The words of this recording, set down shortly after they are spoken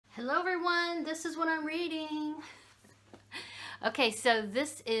Hello everyone, this is what I'm reading. Okay, so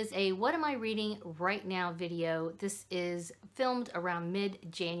this is a what am I reading right now video. This is filmed around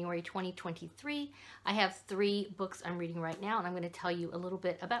mid-January 2023. I have 3 books I'm reading right now and I'm going to tell you a little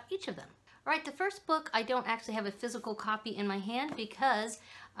bit about each of them. All right, the first book, I don't actually have a physical copy in my hand because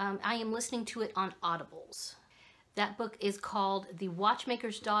I am listening to it on Audibles. That book is called The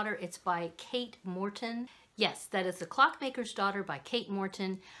Watchmaker's Daughter. It's by Kate Morton. Yes, that is The Clockmaker's Daughter by Kate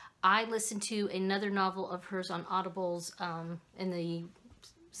Morton. I listened to another novel of hers on Audibles in the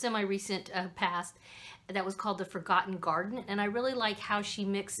semi-recent past that was called The Forgotten Garden, and I really like how she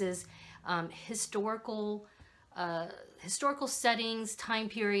mixes historical settings, time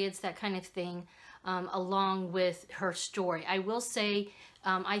periods, that kind of thing, along with her story. I will say,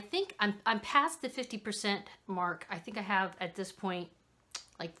 I think I'm past the 50% mark. I think I have at this point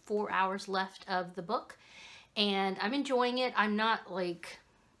like 4 hours left of the book, and I'm enjoying it. I'm not like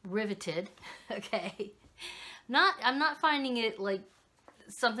riveted, okay? I'm not finding it like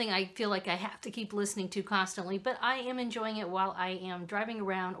something I feel like I have to keep listening to constantly, but I am enjoying it while I am driving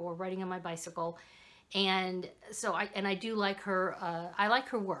around or riding on my bicycle. And so I do like her, I like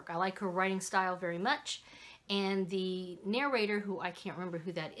her work. I like her writing style very much. And the narrator, who I can't remember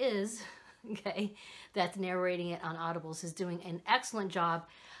who that is, okay, that's narrating it on Audibles, is doing an excellent job.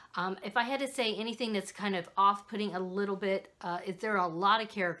 If I had to say anything that's kind of off-putting a little bit, there are a lot of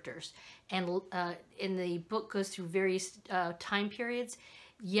characters, and in the book goes through various time periods.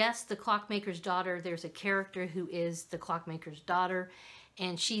 Yes, the Clockmaker's Daughter, there's a character who is the Clockmaker's daughter,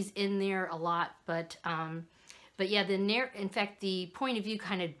 and she's in there a lot, but yeah, in fact, the point of view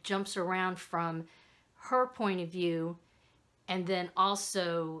kind of jumps around from her point of view, and then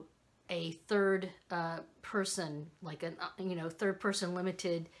also a third person, like a third person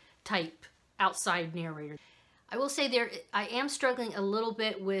limited type outside narrator. I will say I am struggling a little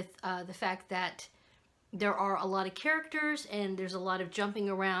bit with the fact that there are a lot of characters and there's a lot of jumping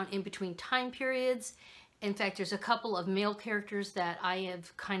around in between time periods. In fact, there's a couple of male characters that I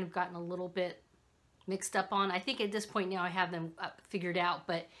have kind of gotten a little bit mixed up on. I think at this point now I have them figured out,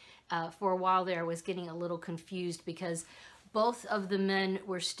 but for a while there I was getting a little confused because both of the men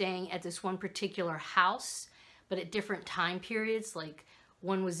were staying at this one particular house, but at different time periods. Like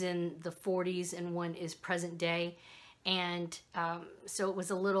one was in the 40s and one is present day. And so it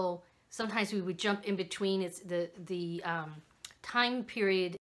was a little, sometimes we would jump in between. It's the time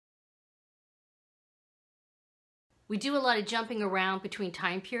period. We do a lot of jumping around between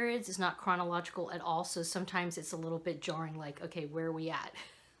time periods. It's not chronological at all. So sometimes it's a little bit jarring, like, okay, where are we at?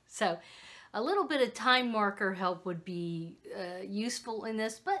 So a little bit of time marker help would be useful in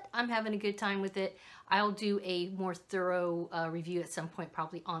this, but I'm having a good time with it. I'll do a more thorough review at some point,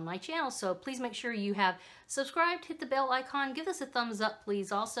 probably on my channel. So please make sure you have subscribed, hit the bell icon, give us a thumbs up,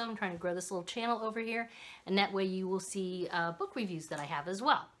 please. Also, I'm trying to grow this little channel over here, and that way you will see book reviews that I have as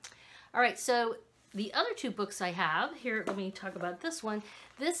well. All right, so the other 2 books I have here, let me talk about this one.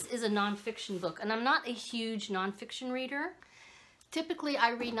 This is a nonfiction book, and I'm not a huge nonfiction reader. Typically,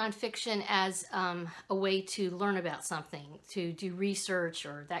 I read nonfiction as a way to learn about something, to do research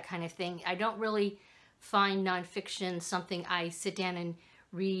or that kind of thing. I don't really find nonfiction something I sit down and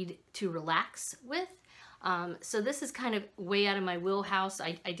read to relax with. So this is kind of way out of my wheelhouse.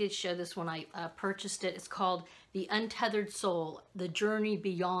 I did show this when I purchased it. It's called The Untethered Soul, The Journey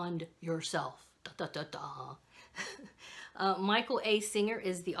Beyond Yourself. Da, da, da, da. Michael A. Singer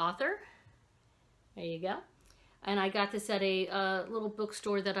is the author. There you go. And I got this at a little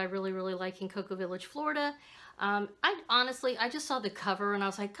bookstore that I really, really like in Cocoa Village, Florida. Honestly, I just saw the cover and I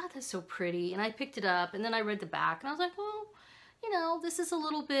was like, God, that's so pretty. And I picked it up and then I read the back and I was like, well, this is a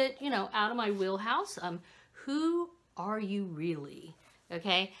little bit, out of my wheelhouse. Who are you really?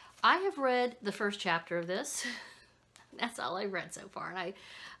 Okay. I have read the first chapter of this. That's all I've read so far. And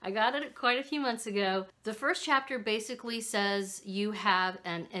I got it quite a few months ago. The first chapter basically says you have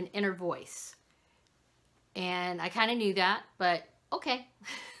an inner voice. And I kind of knew that, but okay.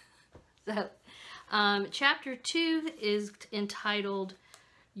 So, chapter 2 is entitled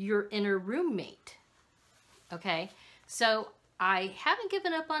Your Inner Roommate. Okay, so I haven't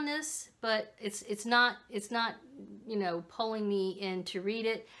given up on this, but it's not pulling me in to read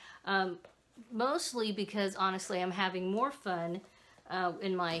it. Mostly because honestly, I'm having more fun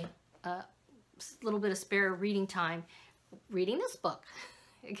in my little bit of spare reading time reading this book.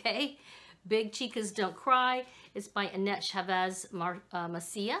 Okay. Big Chicas Don't Cry. It's by Annette Chavez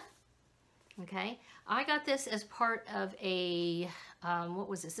Macias. Okay, I got this as part of a, what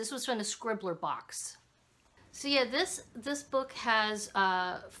was this? This was from the Scribbler box. So yeah, this book has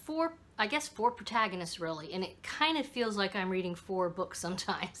 4 I guess 4 protagonists really, and it kind of feels like I'm reading 4 books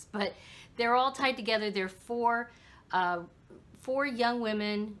sometimes, but they're all tied together. They're 4 young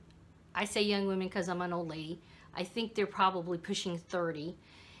women. I say young women because I'm an old lady. I think they're probably pushing 30,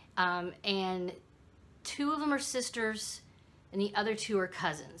 and 2 of them are sisters, and the other 2 are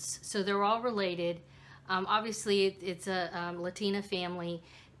cousins. So they're all related. Obviously, it's a Latina family.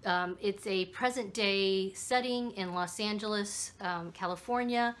 It's a present-day setting in Los Angeles,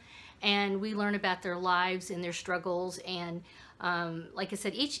 California, and we learn about their lives and their struggles. And like I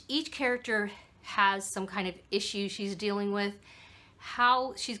said, each character has some kind of issue she's dealing with.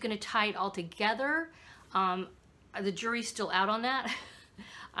 How she's going to tie it all together, the jury's still out on that.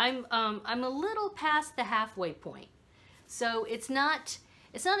 I'm a little past the halfway point, so it's not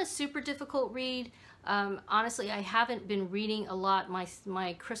a super difficult read. Honestly, I haven't been reading a lot.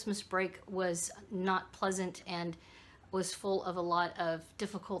 My Christmas break was not pleasant and was full of a lot of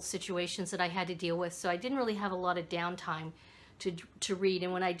difficult situations that I had to deal with, so I didn't really have a lot of downtime to read.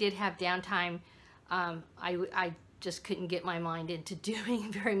 And when I did have downtime, I just couldn't get my mind into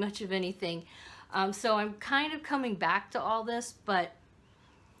doing very much of anything. So I'm kind of coming back to all this, but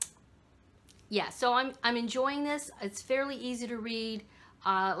yeah, so I'm enjoying this. It's fairly easy to read.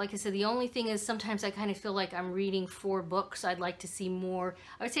 Like I said, the only thing is sometimes I kind of feel like I'm reading 4 books. I'd like to see more.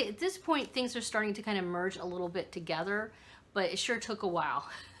 I would say at this point things are starting to kind of merge a little bit together, but it sure took a while.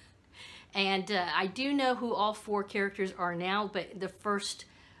 And I do know who all 4 characters are now, but the first,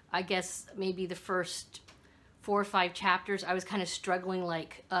 I guess maybe the first 4 or 5 chapters, I was kind of struggling,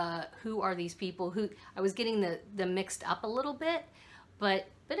 like, who are these people? I was getting the mixed up a little bit, but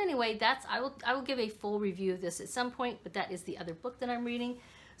anyway, I will give a full review of this at some point. But that is the other book that I'm reading.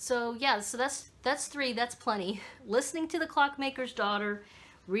 So yeah, so that's 3. That's plenty. Listening to The Clockmaker's Daughter,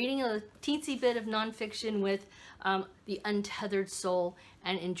 reading a teensy bit of nonfiction with The Untethered Soul,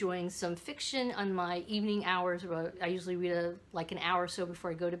 and enjoying some fiction on my evening hours. I usually read like an hour or so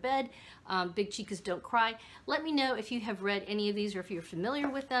before I go to bed. Big Chicas Don't Cry. Let me know if you have read any of these or if you're familiar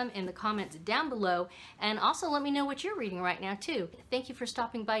with them in the comments down below. And also let me know what you're reading right now too. Thank you for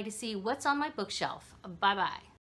stopping by to see what's on my bookshelf. Bye-bye.